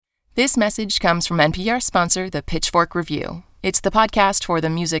This message comes from NPR sponsor, the Pitchfork Review. It's the podcast for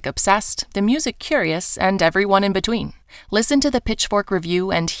the music obsessed, the music curious, and everyone in between. Listen to the Pitchfork Review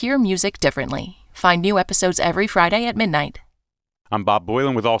and hear music differently. Find new episodes every Friday at midnight. I'm Bob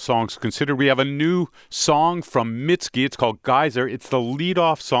Boilen with All Songs Considered. We have a new song from Mitski. It's called Geyser. It's the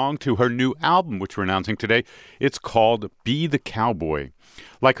lead-off song to her new album, which we're announcing today. It's called Be the Cowboy.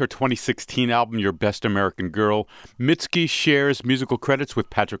 Like her 2016 album, Your Best American Girl, Mitski shares musical credits with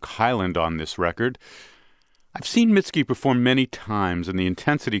Patrick Hyland on this record. I've seen Mitski perform many times, and the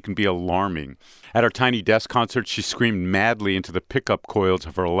intensity can be alarming. At her Tiny Desk concert, she screamed madly into the pickup coils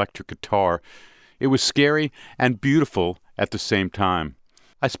of her electric guitar. It was scary and beautiful at the same time.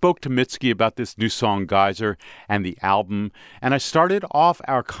 I spoke to Mitski about this new song, Geyser, and the album, and I started off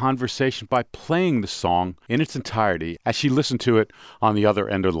our conversation by playing the song in its entirety as she listened to it on the other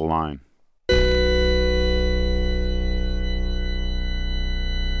end of the line.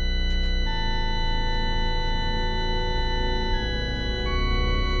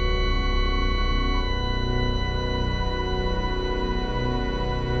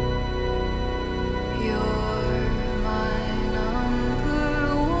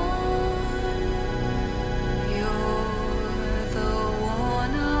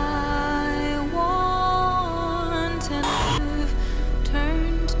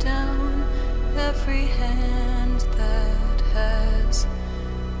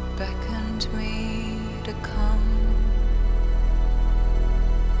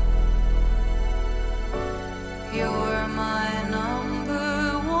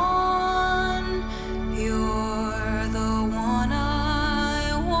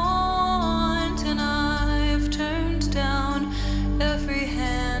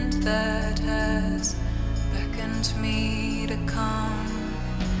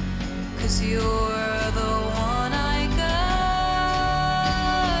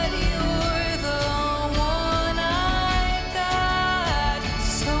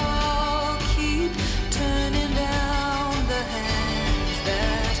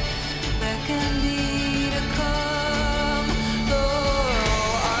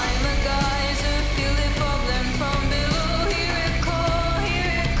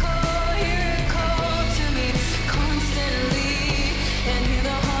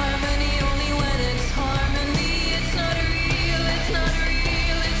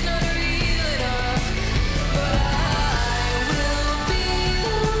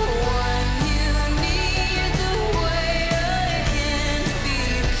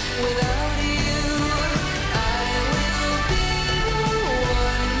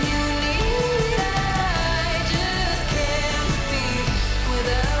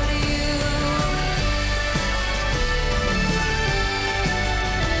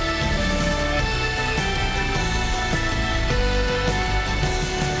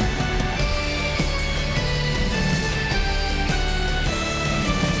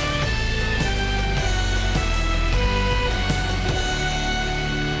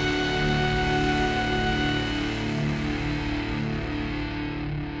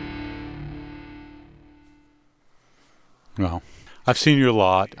 Well, I've seen you a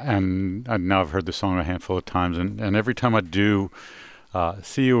lot, and now I've heard the song a handful of times, and every time I do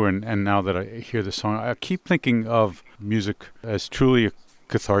see you, and now that I hear the song, I keep thinking of music as truly a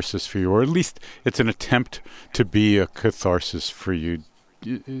catharsis for you, or at least it's an attempt to be a catharsis for you.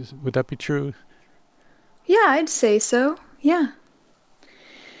 Would that be true? Yeah, I'd say so. Yeah.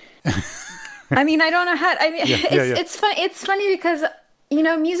 I mean, I don't know how. It's fun. It's funny because, you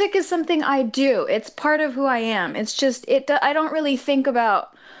know, music is something I do. It's part of who I am. It's just I don't really think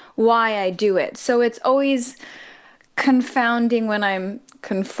about why I do it. So it's always confounding when I'm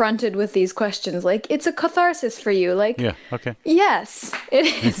confronted with these questions. Like, it's a catharsis for you. Like, yeah, okay. Yes, it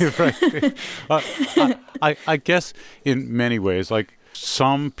is. Right. I guess in many ways, like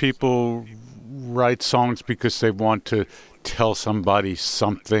some people write songs because they want to tell somebody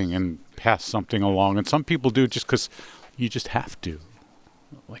something and pass something along, and some people do just because you just have to.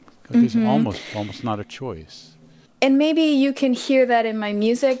 Like, there's almost not a choice. And maybe you can hear that in my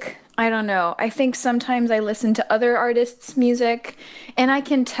music. I don't know. I think sometimes I listen to other artists' music, and I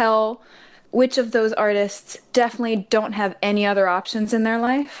can tell which of those artists definitely don't have any other options in their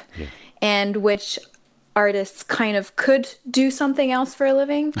life, and which artists kind of could do something else for a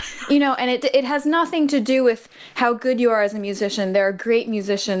living, you know, and it has nothing to do with how good you are as a musician. There are great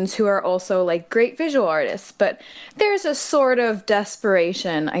musicians who are also like great visual artists, but there's a sort of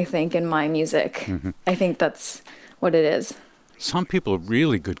desperation, I think, in my music. Mm-hmm. I think that's what it is. Some people are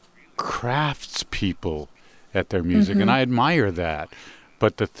really good craftspeople at their music, and I admire that.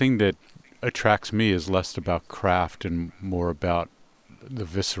 But the thing that attracts me is less about craft and more about the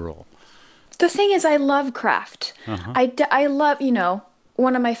visceral. The thing is, I love craft. I love,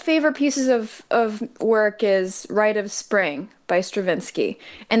 one of my favorite pieces of work is Rite of Spring by Stravinsky.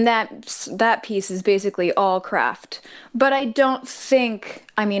 And that piece is basically all craft. But I don't think,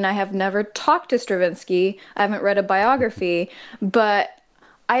 I have never talked to Stravinsky. I haven't read a biography. But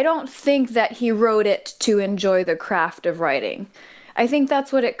I don't think that he wrote it to enjoy the craft of writing. I think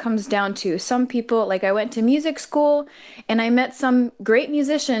that's what it comes down to. Some people, like I went to music school and I met some great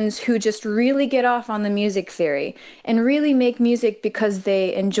musicians who just really get off on the music theory and really make music because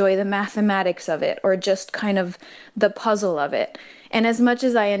they enjoy the mathematics of it or just kind of the puzzle of it. And as much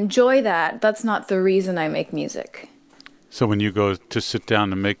as I enjoy that, that's not the reason I make music. So when you go to sit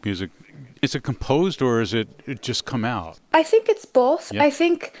down to make music, is it composed or is it just come out? I think it's both. Yeah. I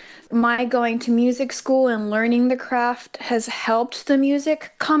think my going to music school and learning the craft has helped the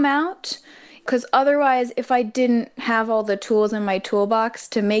music come out. Because otherwise, if I didn't have all the tools in my toolbox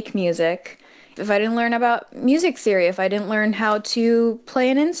to make music, if I didn't learn about music theory, if I didn't learn how to play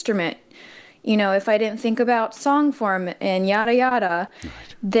an instrument, if I didn't think about song form and yada yada, right,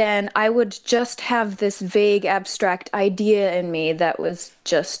 then I would just have this vague abstract idea in me that was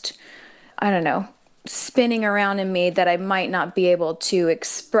just, I don't know, spinning around in me that I might not be able to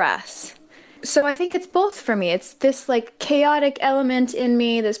express. So I think it's both for me. It's this like chaotic element in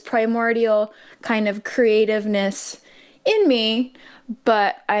me, this primordial kind of creativeness in me,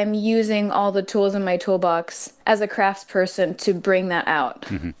 but I'm using all the tools in my toolbox as a craftsperson to bring that out.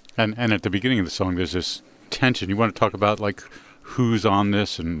 Mm-hmm. And at the beginning of the song, there's this tension. You want to talk about like who's on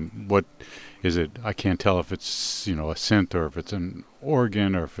this and what is it? I can't tell if it's, a synth or if it's an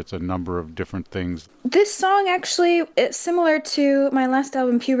organ or if it's a number of different things. This song actually, it's similar to my last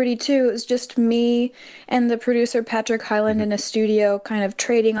album, Puberty 2. It was just me and the producer Patrick Hyland in a studio kind of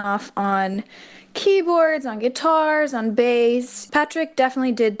trading off on keyboards, on guitars, on bass. Patrick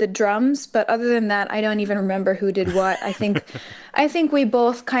definitely did the drums, but other than that, I don't even remember who did what. I think we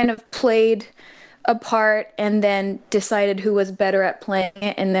both kind of played apart and then decided who was better at playing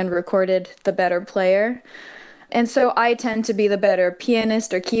it and then recorded the better player. And so I tend to be the better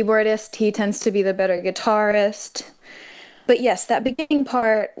pianist or keyboardist. He tends to be the better guitarist. But yes, that beginning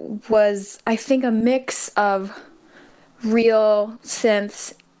part was, I think, a mix of real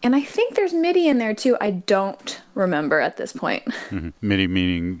synths. And I think there's MIDI in there too. I don't remember at this point. Mm-hmm. MIDI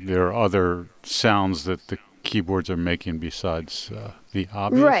meaning there are other sounds that the keyboards are making besides the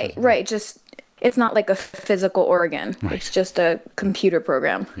obvious. Right. Just, it's not like a physical organ. Right. It's just a computer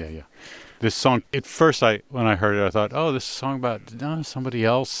program. Yeah. This song, at first, when I heard it, I thought, oh, this is a song about somebody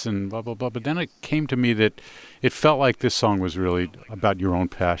else and blah, blah, blah. But then it came to me that it felt like this song was really about your own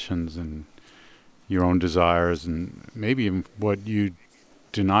passions and your own desires and maybe even what you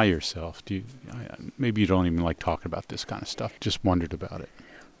deny yourself. Maybe you don't even like talking about this kind of stuff. Just wondered about it.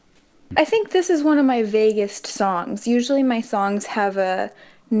 I think this is one of my vaguest songs. Usually my songs have a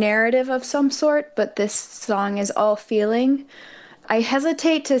narrative of some sort, but this song is all feeling. I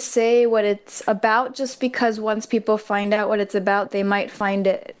hesitate to say what it's about just because once people find out what it's about, they might find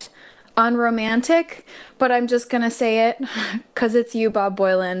it unromantic, but I'm just going to say it because it's you, Bob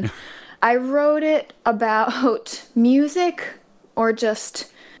Boilen. I wrote it about music or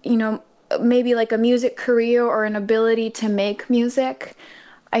just, maybe like a music career or an ability to make music.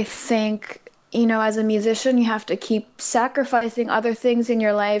 I think, as a musician, you have to keep sacrificing other things in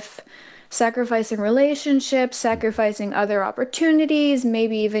your life, sacrificing relationships, sacrificing other opportunities,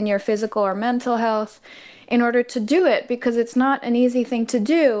 maybe even your physical or mental health in order to do it, because it's not an easy thing to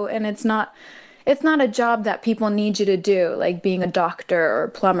do, and it's not a job that people need you to do, like being a doctor or a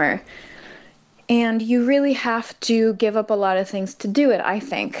plumber. And you really have to give up a lot of things to do it, I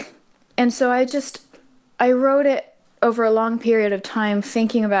think. And so I wrote it over a long period of time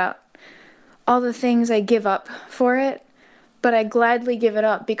thinking about all the things I give up for it, but I gladly give it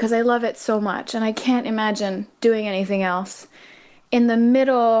up because I love it so much and I can't imagine doing anything else. In the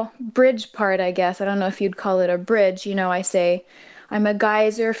middle bridge part, I guess, I don't know if you'd call it a bridge, I say, I'm a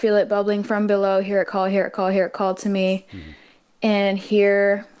geyser, feel it bubbling from below, hear it call, hear it call, hear it call to me, and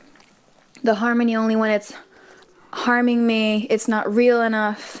hear the harmony only when it's harming me, it's not real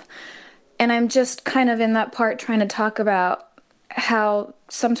enough. And I'm just kind of in that part trying to talk about how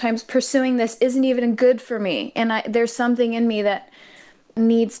sometimes pursuing this isn't even good for me. And there's something in me that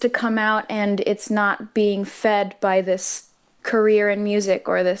needs to come out, and it's not being fed by this career in music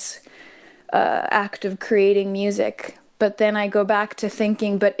or this act of creating music. But then I go back to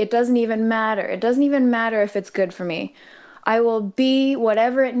thinking, but it doesn't even matter. It doesn't even matter if it's good for me. I will be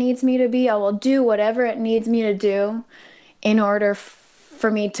whatever it needs me to be. I will do whatever it needs me to do in order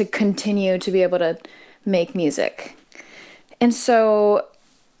for me to continue to be able to make music. And so,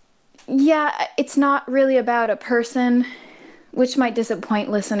 yeah, it's not really about a person, which might disappoint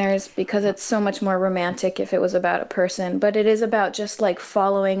listeners because it's so much more romantic if it was about a person, but it is about just like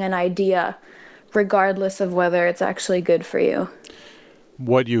following an idea, regardless of whether it's actually good for you.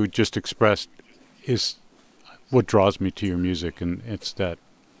 What you just expressed is what draws me to your music, and it's that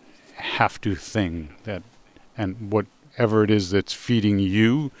have to thing that, and whatever it is that's feeding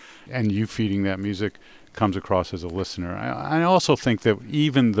you and you feeding that music comes across as a listener. I also think that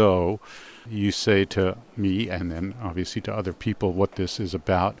even though you say to me and then obviously to other people what this is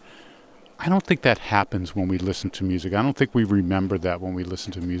about, I don't think that happens when we listen to music. I don't think we remember that when we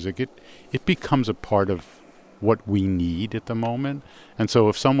listen to music. It becomes a part of what we need at the moment. And so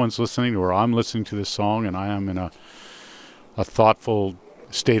if someone's listening, or I'm listening to this song and I am in a thoughtful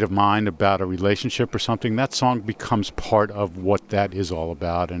state of mind about a relationship or something, that song becomes part of what that is all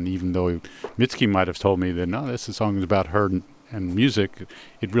about. And even though Mitski might have told me that, no, this song is about her and music,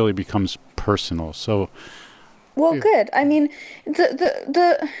 it really becomes personal. So, well, good. I mean,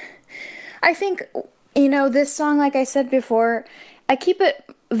 I think, this song, like I said before, I keep it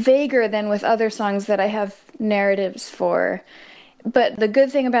vaguer than with other songs that I have narratives for. But the good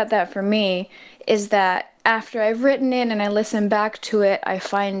thing about that for me is that after I've written it and I listen back to it, I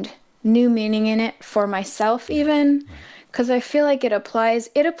find new meaning in it for myself even, because I feel like it applies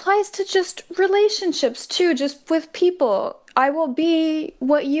to just relationships too, just with people. I will be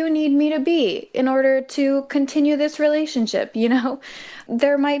what you need me to be in order to continue this relationship,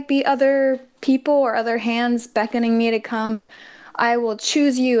 There might be other people or other hands beckoning me to come. I will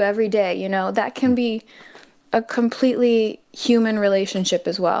choose you every day, That can be a completely human relationship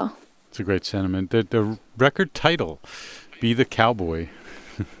as well. It's a great sentiment. The record title, Be the Cowboy.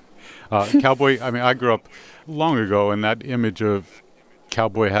 Cowboy, I mean, I grew up long ago, and that image of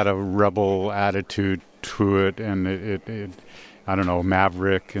cowboy had a rebel attitude to it, and it I don't know,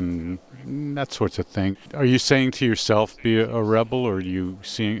 maverick and that sorts of thing. Are you saying to yourself, be a rebel, or are you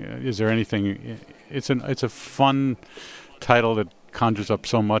seeing, is there anything, it's a fun title that conjures up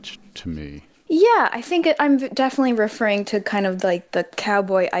so much to me. Yeah, I think I'm definitely referring to kind of like the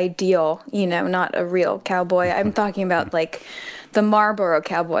cowboy ideal, not a real cowboy. I'm talking about like the Marlboro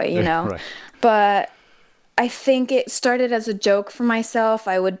cowboy, Right. But I think it started as a joke for myself.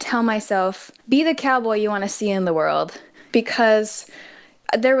 I would tell myself, be the cowboy you want to see in the world. Because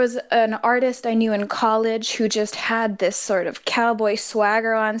there was an artist I knew in college who just had this sort of cowboy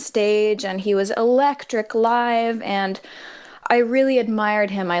swagger on stage, and he was electric live, and I really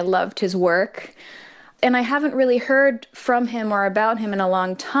admired him. I loved his work. And I haven't really heard from him or about him in a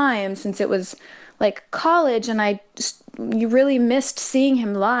long time, since it was like college, and you really missed seeing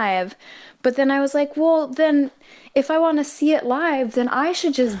him live. But then I was like, well, then if I want to see it live, then I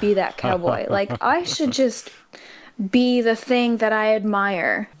should just be that cowboy. Like, I should just be the thing that I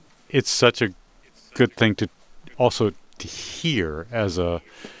admire. It's such a good thing to also to hear as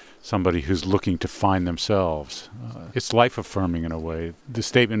somebody who's looking to find themselves. It's life-affirming in a way. The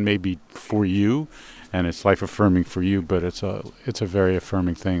statement may be for you, and it's life-affirming for you, but it's a very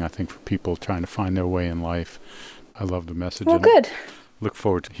affirming thing, I think, for people trying to find their way in life. I love the message. Well, good. Look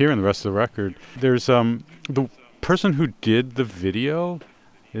forward to hearing the rest of the record. There's the person who did the video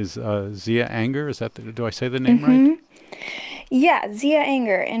is Zia Anger. Is that do I say the name right? Yeah, Zia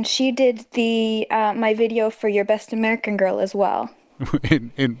Anger, and she did the my video for Your Best American Girl as well.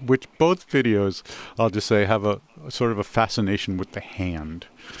 in which both videos, I'll just say, have a sort of a fascination with the hand.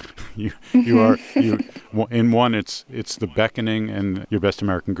 You in one it's the beckoning, and Your Best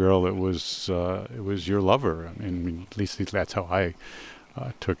American Girl it was your lover. I mean, at least that's how I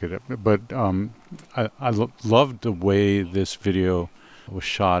took it. But I loved the way this video was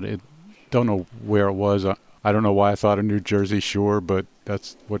shot. Don't know where it was. I don't know why I thought of New Jersey Shore, but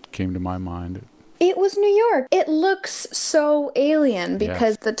that's what came to my mind. It was New York. It looks so alien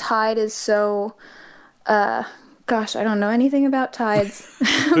because the tide is so, gosh, I don't know anything about tides,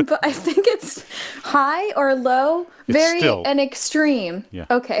 but I think it's high or low, very still an extreme. Yeah.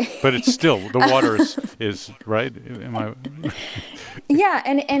 Okay. But it's still, the water is right? Am I? Yeah,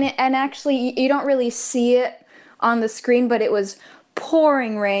 and actually you don't really see it on the screen, but it was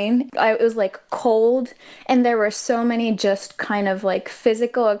pouring rain. It was like cold, and there were so many just kind of like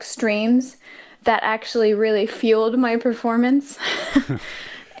physical extremes that actually really fueled my performance.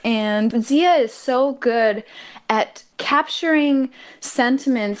 And Zia is so good at capturing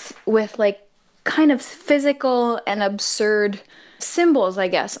sentiments with like kind of physical and absurd symbols, I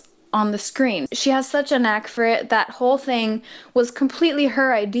guess. on the screen. She has such a knack for it. That whole thing was completely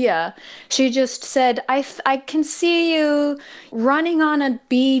her idea. She just said, I can see you running on a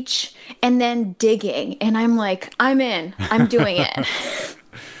beach and then digging. And I'm like, I'm in. I'm doing it.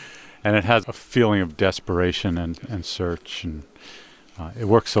 And it has a feeling of desperation and search, and it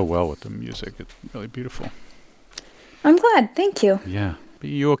works so well with the music. It's really beautiful. I'm glad. Thank you. Yeah. Are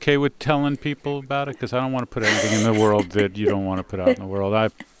you okay with telling people about it? Because I don't want to put anything in the world that you don't want to put out in the world.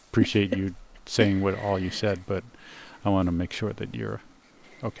 I appreciate you saying what all you said, but I want to make sure that you're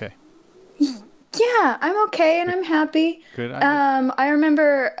okay. Yeah, I'm okay and I'm happy. Good. I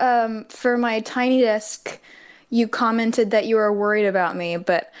remember for my Tiny Desk, you commented that you were worried about me,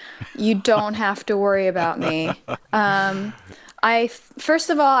 but you don't have to worry about me.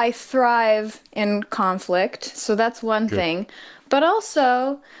 First of all, I thrive in conflict, so that's one thing. But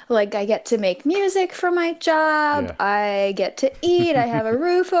also, like, I get to make music for my job. Yeah. I get to eat. I have a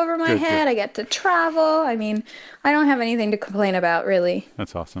roof over my head. I get to travel. I mean, I don't have anything to complain about, really.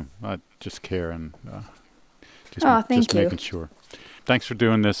 That's awesome. I just care and thank you. Making sure. Thanks for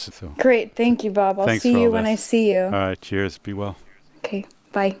doing this. So. Great. Thank you, Bob. I'll see you when I see you. All right. Cheers. Be well. Okay.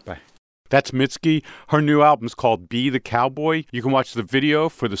 Bye. Bye. That's Mitski. Her new album's called Be the Cowboy. You can watch the video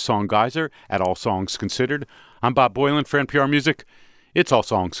for the song Geyser at All Songs Considered. I'm Bob Boilen for NPR Music. It's All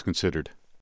Songs Considered.